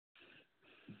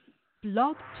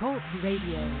Blog Talk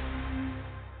Radio.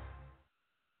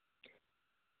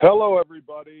 Hello,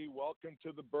 everybody. Welcome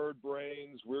to the Bird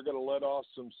Brains. We're going to let off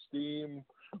some steam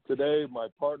today. My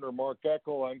partner, Mark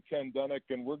Eckel. I'm Ken Dunnick,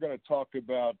 and we're going to talk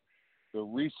about the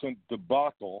recent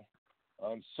debacle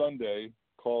on Sunday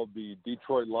called the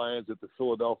Detroit Lions at the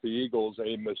Philadelphia Eagles,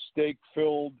 a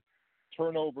mistake-filled,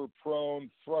 turnover-prone,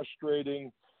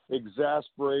 frustrating,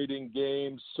 exasperating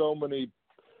game. So many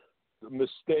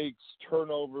mistakes,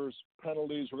 turnovers,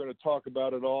 penalties. We're going to talk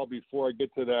about it all. Before I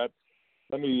get to that,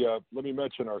 let me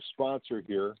mention our sponsor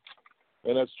here,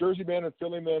 and that's Jersey Man and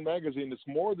Philly Man magazine. It's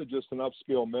more than just an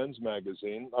upscale men's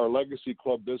magazine. Our Legacy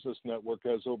Club Business Network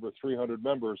has over 300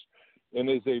 members and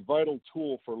is a vital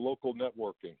tool for local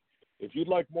networking. If you'd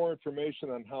like more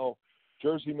information on how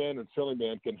Jersey Man and Philly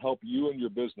Man can help you and your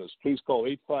business, please call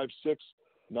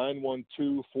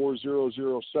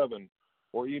 856-912-4007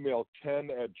 or email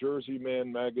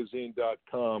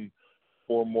ken@jerseymanmagazine.com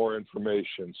for more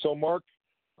information. So, Mark,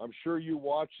 I'm sure you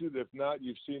watched it. If not,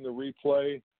 you've seen the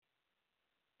replay.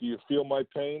 Do you feel my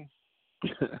pain? I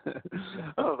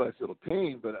don't know if I feel the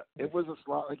pain, but it was a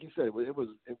slop. Like you said, it was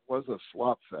a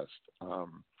slop fest.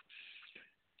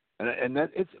 And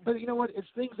that it's. But you know what? It's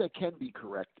things that can be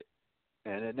corrected.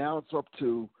 And now it's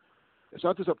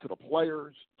not just up to the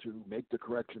players to make the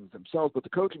corrections themselves, but the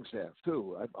coaching staff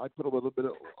too. I put a little bit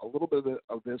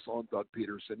of this on Doug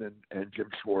Peterson and Jim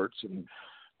Schwartz and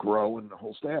Groh and the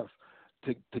whole staff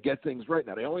to get things right.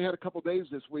 Now they only had a couple days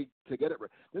this week to get it right.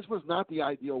 This was not the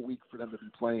ideal week for them to be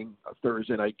playing a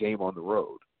Thursday night game on the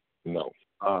road. No.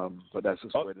 But that's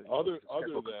just the way other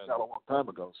than a long time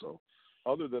ago. So.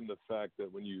 Other than the fact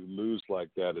that when you lose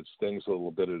like that, it stings a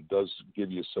little bit. It does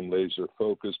give you some laser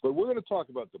focus. But we're going to talk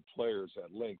about the players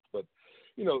at length. But,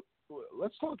 you know,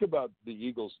 let's talk about the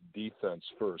Eagles' defense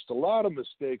first. A lot of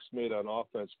mistakes made on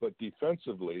offense, but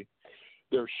defensively,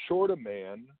 they're short a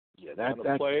man on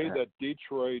a play that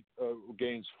Detroit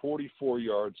gains 44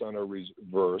 yards on a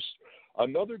reverse.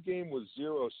 Another game with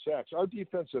 0 sacks. Our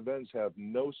defensive ends have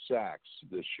no sacks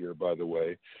this year, by the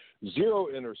way. 0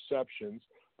 interceptions.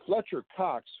 Fletcher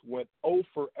Cox went 0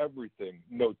 for everything.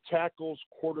 No tackles,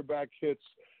 quarterback hits,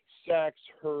 sacks,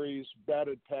 hurries,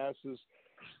 batted passes.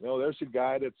 You know, there's a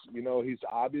guy that's, you know, he's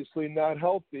obviously not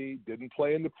healthy, didn't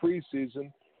play in the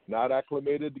preseason, not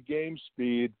acclimated to game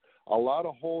speed. A lot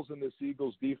of holes in this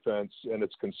Eagles defense, and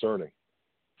it's concerning.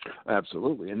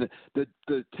 Absolutely. And the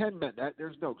 10 men,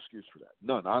 there's no excuse for that.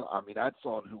 None. I mean, that's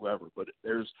on whoever, but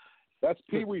that's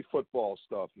peewee football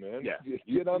stuff, man. Yeah. You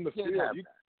get on the field.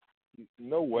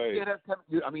 No way. You can't have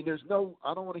I mean, I don't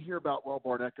want to hear about, well,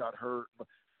 Barnett got hurt.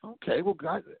 Okay, well,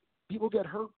 guys, people get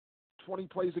hurt 20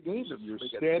 plays a game. You're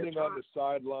standing on the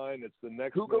sideline. It's the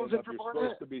next Who goes in for You're Barnett?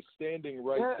 supposed to be standing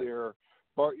right there.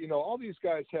 You know, all these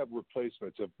guys have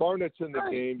replacements. If Barnett's in the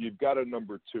game, you've got a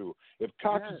number 2. If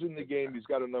Cox is in the game, he's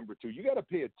got a number 2. You got to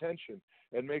pay attention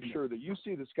and make sure that you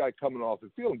see this guy coming off the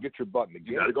field and get your butt in the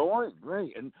game. You got to go on,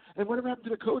 right? And whatever happened to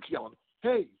the coach yelling,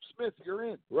 "Hey, Smith, you're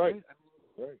in." Right. I mean,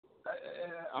 right.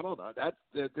 I don't know.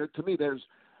 To me,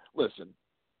 listen,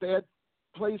 bad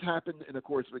plays happen in the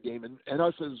course of a game, and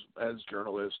us as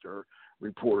journalists or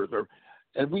reporters,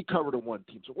 and we cover the one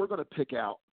team, so we're going to pick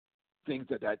out things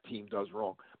that team does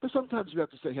wrong. But sometimes you have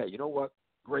to say, hey, you know what?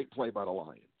 Great play by the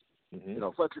Lions. Mm-hmm. You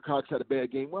know, Fletcher Cox had a bad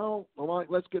game. Well,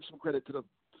 let's give some credit to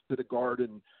the guard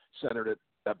and center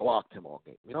that blocked him all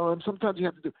game. You know, and sometimes you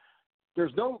have to do.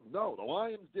 The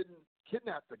Lions didn't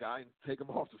kidnap the guy and take him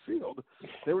off the field.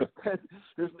 The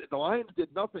Lions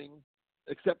did nothing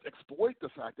except exploit the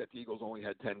fact that the Eagles only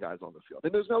had 10 guys on the field,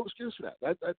 and there's no excuse for that.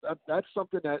 That's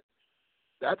something this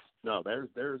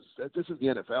is the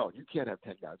NFL. You can't have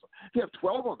 10 guys on. If you have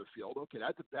 12 on the field, okay,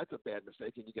 that's a bad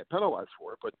mistake, and you get penalized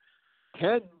for it. But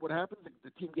 10, what happens?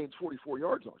 The team gains 44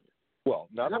 yards on you. Well,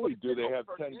 not only do they have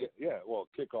 10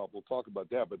 kickoff, we'll talk about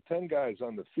that, but 10 guys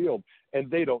on the field,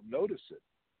 and they don't notice it.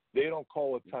 They don't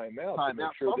call a timeout to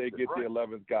make sure they get the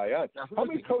 11th guy on. How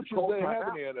many coaches do they have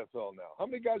in the NFL now? How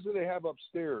many guys do they have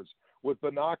upstairs with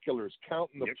binoculars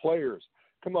counting the players?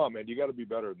 Come on, man. You got to be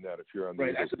better than that if you're on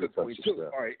the That's a good point, too.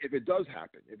 Staff. All right, if it does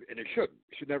happen, and it shouldn't.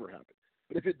 It should never happen.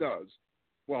 But if it does,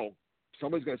 well,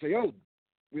 somebody's going to say, oh,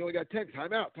 we only got 10.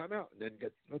 Timeout. And then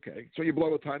okay. So you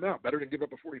blow a timeout. Better than give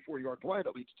up a 44-yard play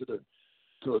that leads to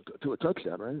a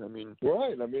touchdown, right? I mean,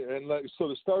 right. I mean, and so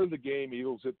the start of the game,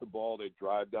 Eagles hit the ball. They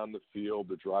drive down the field.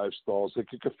 The drive stalls. They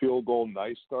kick a field goal.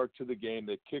 Nice start to the game.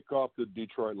 They kick off the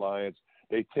Detroit Lions.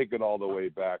 They take it all the way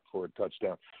back for a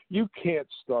touchdown. You can't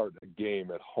start a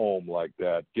game at home like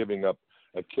that, giving up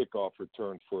a kickoff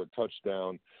return for a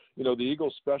touchdown. You know, the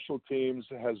Eagles special teams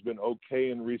has been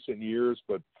okay in recent years,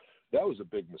 but that was a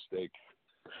big mistake.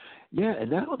 Yeah,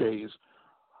 and nowadays,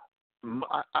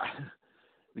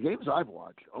 the games I've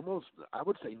watched, almost I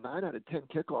would say 9 out of 10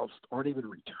 kickoffs aren't even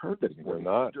returned anymore. They're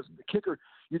not. The kicker,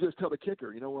 you just tell the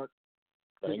kicker, you know what?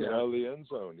 Hang out of the end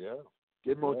zone, yeah.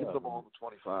 Give them the ball on the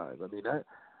 25. I mean,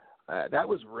 that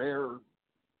was rare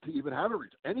to even have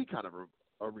any kind of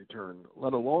a return,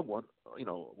 let alone one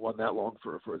that long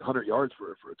for 100 yards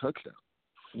for a touchdown.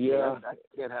 Yeah, that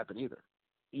can't happen either.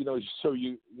 So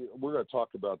we're going to talk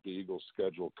about the Eagles'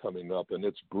 schedule coming up, and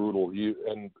it's brutal.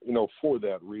 For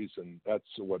that reason, that's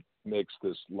what makes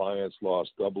this Lions loss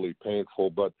doubly painful.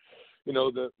 But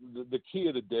the key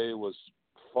of the day was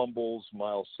fumbles.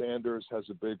 Miles Sanders has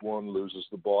a big one, loses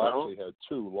the ball. Actually had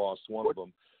two, lost one of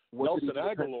them. Nelson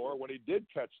Aguilar, when he did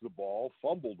catch the ball,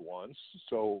 fumbled once,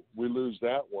 so we lose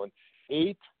that one.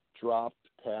 8 dropped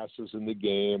passes in the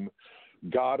game.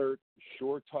 Goddard,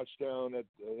 short touchdown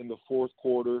in the fourth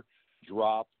quarter,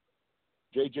 dropped.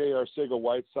 J.J.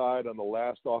 Arcega-Whiteside on the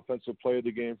last offensive play of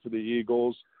the game for the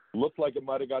Eagles. Looked like it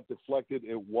might have got deflected.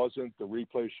 It wasn't. The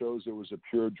replay shows it was a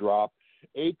pure drop.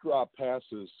 8 drop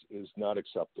passes is not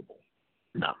acceptable.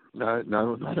 No,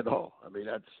 not at all. I mean,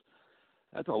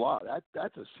 that's a lot.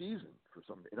 That's a season for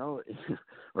some,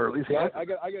 or at least. Yeah, I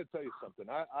got to tell you something.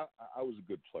 I was a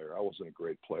good player. I wasn't a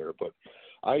great player, but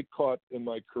I caught in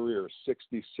my career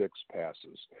 66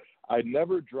 passes. I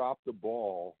never dropped the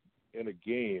ball in a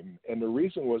game, and the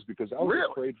reason was because I was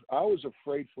afraid. I was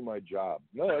afraid for my job.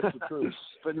 No, that's the truth.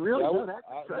 But really, I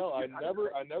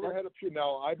never had a few.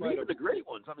 Now I might have the great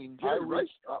ones. I mean, Jerry Rice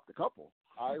dropped a couple.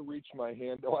 I reached my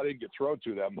hand. Oh, I didn't get thrown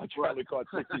to that much. I only caught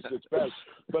 66 passes.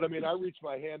 But, I mean, I reached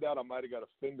my hand out. I might have got a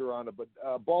finger on it. But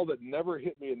a ball that never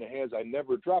hit me in the hands, I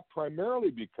never dropped,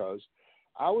 primarily because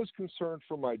I was concerned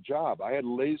for my job. I had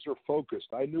laser focused.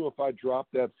 I knew if I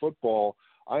dropped that football,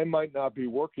 I might not be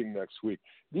working next week.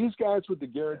 These guys with the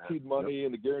guaranteed money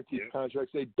and the guaranteed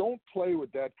contracts, they don't play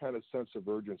with that kind of sense of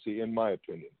urgency, in my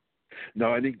opinion.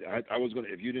 No, I think I was going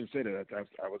to – if you didn't say that,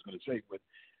 I was going to say, but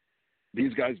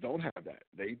these guys don't have that.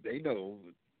 They know.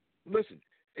 Listen,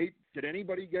 did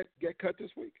anybody get cut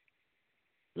this week?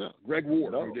 Yeah. Greg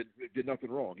Ward, who did nothing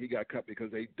wrong. He got cut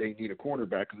because they need a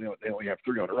cornerback because they only have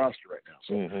 3 on the roster right now.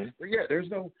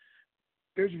 So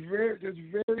there's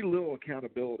very little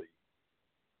accountability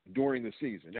during the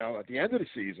season. Now at the end of the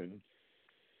season,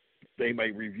 they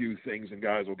may review things and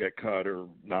guys will get cut or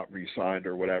not re-signed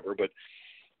or whatever. But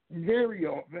very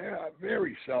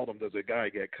seldom does a guy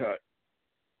get cut.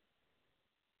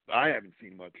 I haven't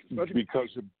seen much, because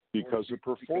of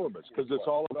performance, because it's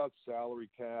all about salary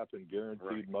cap and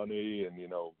guaranteed money and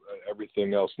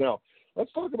everything else. Now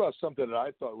let's talk about something that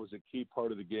I thought was a key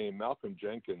part of the game. Malcolm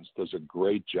Jenkins does a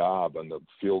great job on the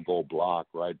field goal block.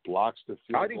 Right, blocks the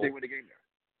field goal. I think they win the game there.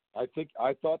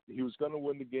 I thought he was going to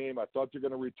win the game. I thought they're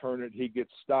going to return it. He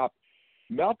gets stopped.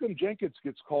 Malcolm Jenkins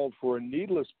gets called for a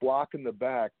needless block in the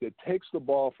back that takes the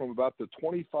ball from about the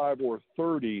 25 or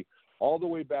 30 all the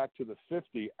way back to the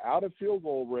 50, out of field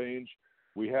goal range.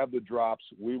 We have the drops.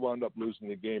 We wound up losing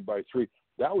the game by 3.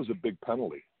 That was a big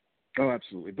penalty. Oh,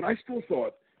 absolutely. But I still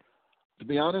thought, to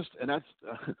be honest, and that's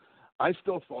I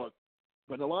still thought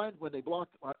when they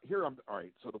blocked here. All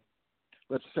right. So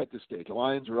let's set the stage. The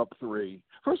Lions are up 3.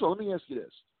 First of all, let me ask you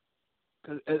this: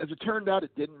 because as it turned out,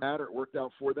 it didn't matter. It worked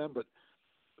out for them. But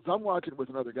if I'm watching with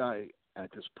another guy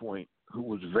at this point who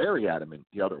was very adamant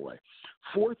the other way,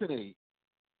 4th and 8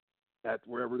 at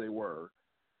wherever they were.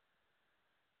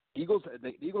 The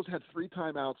Eagles had 3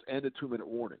 timeouts and a 2-minute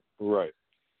warning. Right.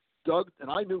 Doug, and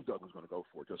I knew Doug was going to go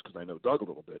for it just because I know Doug a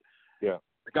little bit. Yeah.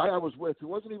 The guy I was with, who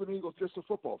wasn't even an Eagles, just a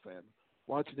football fan,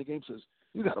 watching the game says,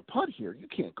 "You got to punt here. You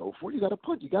can't go for it. You got to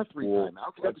punt. You got 3 timeouts.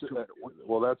 You got the 2-minute warning."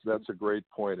 Well, that's a great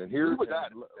point. And here's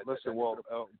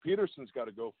Peterson's got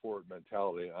to go for it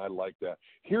mentality. I like that.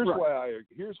 Here's why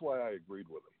I agreed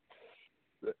with him.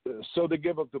 So they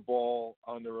give up the ball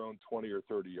on their own 20 or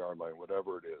 30-yard line,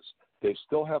 whatever it is. They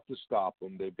still have to stop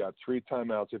them. They've got 3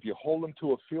 timeouts. If you hold them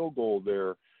to a field goal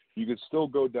there, you could still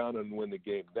go down and win the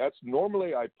game. That's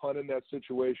normally I punt in that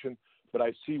situation, but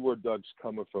I see where Doug's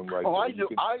coming from right now. I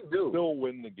knew. Still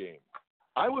win the game.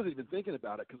 I wasn't even thinking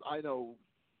about it because I know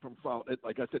from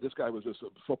like I said, this guy was just a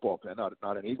football fan, not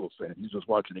an Eagles fan. He's just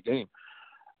watching the game.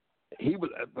 He was,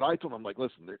 but I told him, I'm like,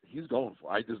 listen, he's going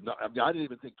for it. I didn't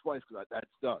even think twice because that's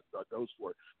Doug. Doug goes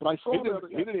for it. But I saw he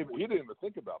didn't even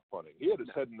think about punting. He had his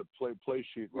head in the play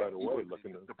sheet right away,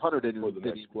 looking the punter didn't for the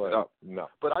next play. No,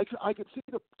 but I could see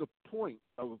the point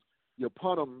of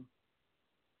punt them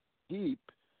deep,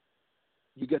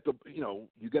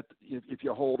 if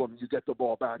you hold them, you get the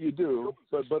ball back. You do,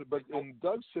 but in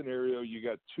Doug's scenario, you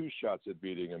got two shots at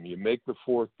beating him. You make the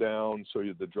fourth down, so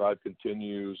the drive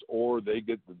continues, or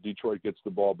Detroit gets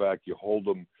the ball back. You hold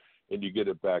them, and you get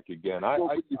it back again.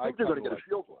 You think they're going to get a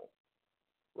field goal,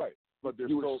 right? But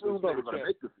you assume they're going to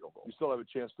make the field goal. You still have a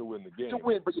chance to win the game. To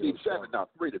win, but you need 7, not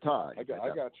 3 to tie. I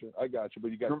got you.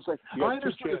 But you got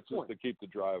two chances to keep the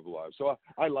drive alive. So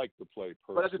I like the play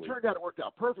personally. But as it turned out, it worked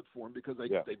out perfect for them because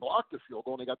they blocked the field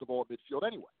goal and they got the ball at midfield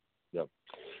anyway. Yep.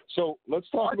 So let's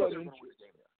talk about injuries.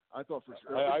 I thought for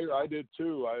sure. I did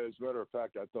too. As a matter of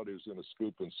fact, I thought he was going to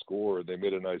scoop and score. They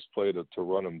made a nice play to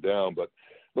run him down. But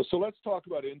so let's talk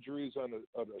about injuries on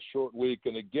a short week.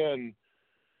 And again,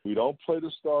 we don't play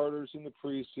the starters in the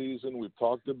preseason. We've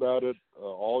talked about it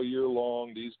all year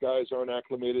long. These guys aren't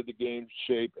acclimated to game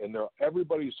shape, and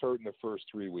everybody's hurt in the first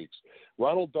 3 weeks.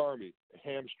 Ronald Darby,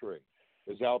 hamstring,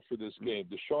 is out for this game.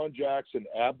 Deshaun Jackson,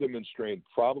 abdomen strain,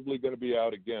 probably going to be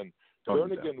out again.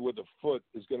 Jernigan with a foot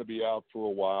is going to be out for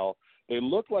a while. They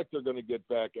look like they're going to get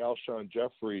back Alshon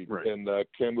Jeffrey and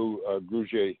Camus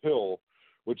Grugier-Hill,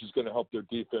 which is going to help their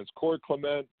defense. Corey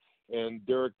Clement and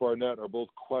Derek Barnett are both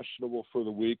questionable for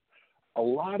the week. A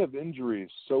lot of injuries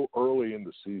so early in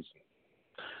the season.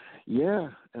 Yeah,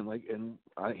 and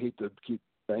I hate to keep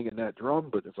banging that drum,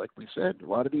 but it's like we said, a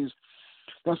lot of these.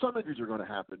 Now, some injuries are going to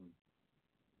happen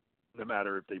no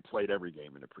matter if they played every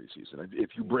game in the preseason.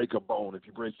 If you break a bone, if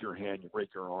you break your hand, you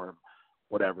break your arm,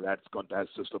 whatever, that's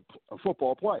just a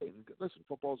football play. And listen,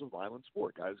 football is a violent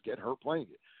sport. Guys get hurt playing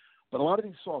it. But a lot of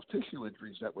these soft tissue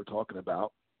injuries that we're talking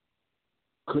about,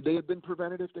 could they have been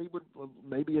prevented if they would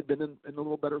maybe had been in a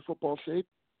little better football shape?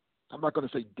 I'm not going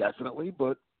to say definitely,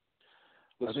 but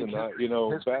listen, back in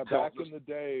the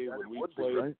day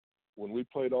when we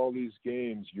played all these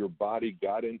games, your body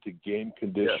got into game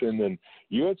condition, and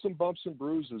you had some bumps and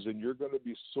bruises, and you're going to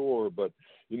be sore. But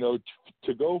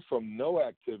to go from no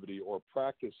activity or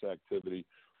practice activity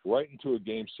right into a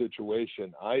game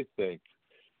situation, I think,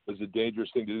 is a dangerous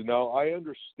thing to do. Now, I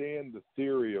understand the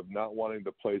theory of not wanting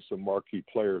to play some marquee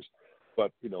players,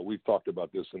 but, we've talked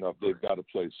about this enough. They've got to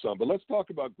play some. But let's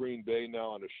talk about Green Bay now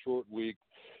on a short week.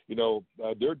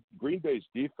 Their Green Bay's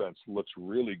defense looks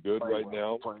really good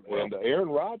now. And Aaron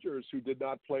Rodgers, who did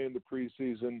not play in the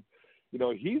preseason,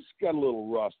 he's got a little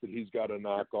rust that he's got to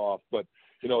knock off. But,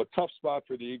 a tough spot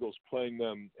for the Eagles playing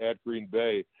them at Green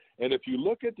Bay. And if you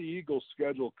look at the Eagles'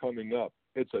 schedule coming up,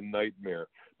 it's a nightmare.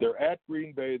 They're at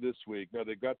Green Bay this week. Now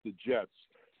they've got the Jets,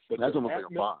 but that's almost like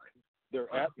a bye.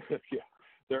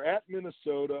 They're at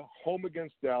Minnesota, home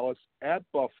against Dallas, at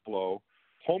Buffalo,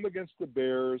 home against the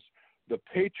Bears, the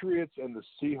Patriots, and the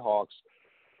Seahawks.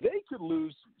 They could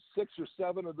lose 6 or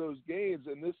 7 of those games,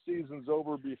 and this season's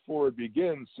over before it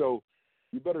begins. So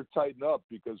you better tighten up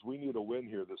because we need a win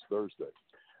here this Thursday.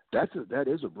 That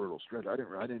is a brutal stretch. I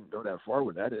didn't go that far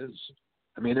with that is.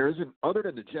 I mean, there isn't, other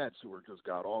than the Jets, who are just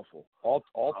god-awful. All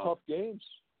tough games.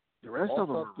 The rest of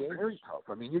them are very tough.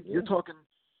 I mean, you're talking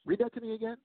 – read that to me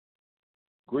again.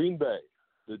 Green Bay,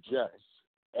 the Jets.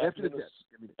 After the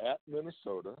Jets. At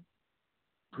Minnesota.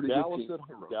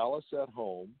 Dallas at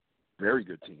home. Very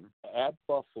good team. At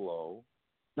Buffalo.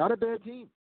 Not a bad team.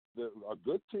 A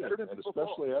good team, and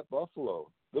especially at Buffalo.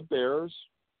 The Bears,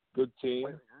 good team.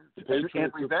 The Patriots,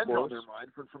 and revenge on their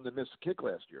mind from the missed kick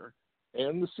last year.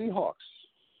 And the Seahawks,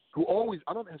 who always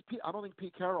I don't think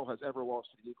Pete Carroll has ever lost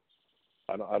to the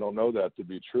Eagles. I don't know that to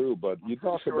be true, but you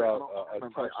talk about a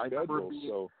tough schedule.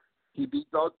 So he beat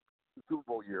Doug the Super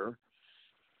Bowl year.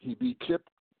 He beat Chip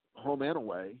home and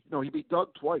away. No, he beat Doug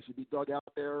twice. He beat Doug out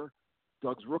there,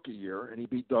 Doug's rookie year, and he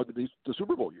beat Doug the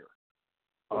Super Bowl year.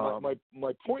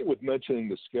 My point with mentioning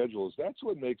the schedule is that's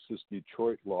what makes this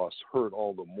Detroit loss hurt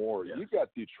all the more. Yes. You got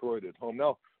Detroit at home.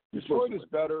 Now, Detroit is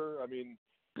better. I mean,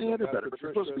 they're better.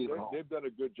 Patricia, they've done a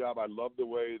good job. I love the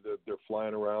way that they're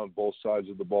flying around both sides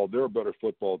of the ball. They're a better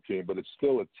football team, but it's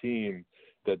still a team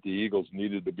that the Eagles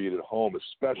needed to beat at home,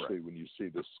 especially when you see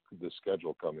this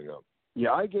schedule coming up.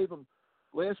 Yeah, I gave them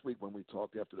last week when we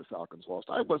talked after the Falcons lost.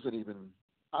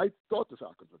 I thought the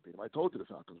Falcons would beat them. I told you the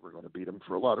Falcons were going to beat them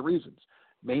for a lot of reasons.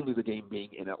 Mainly the game being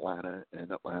in Atlanta,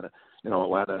 and Atlanta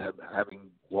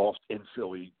having lost in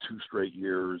Philly 2 straight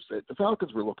years. The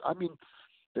Falcons were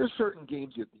there's certain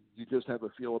games you just have a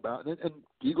feel about, and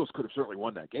the Eagles could have certainly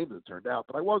won that game as it turned out,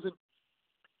 but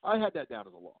I had that down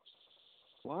as a loss.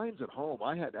 Lions at home,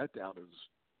 I had that down as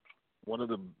one of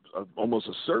the almost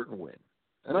a certain win.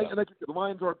 And I think the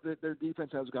Lions their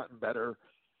defense has gotten better.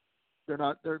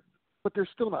 But they're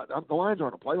still not. The Lions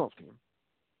aren't a playoff team.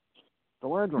 The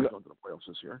Lions aren't going to the playoffs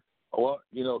this year. Well,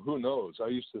 who knows? I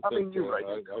used to think you're right.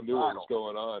 I knew what was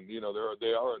going on.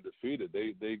 They are undefeated.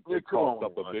 They coughed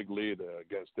up a big lead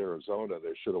against Arizona.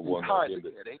 They should have won that game.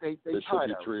 They should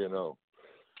be 3-0.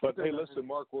 But hey, listen,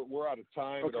 Mark, we're out of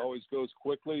time. Okay. It always goes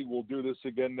quickly. We'll do this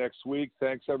again next week.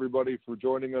 Thanks everybody for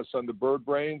joining us on the Bird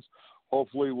Brains.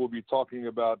 Hopefully, we'll be talking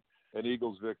about an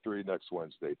Eagles victory next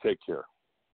Wednesday. Take care.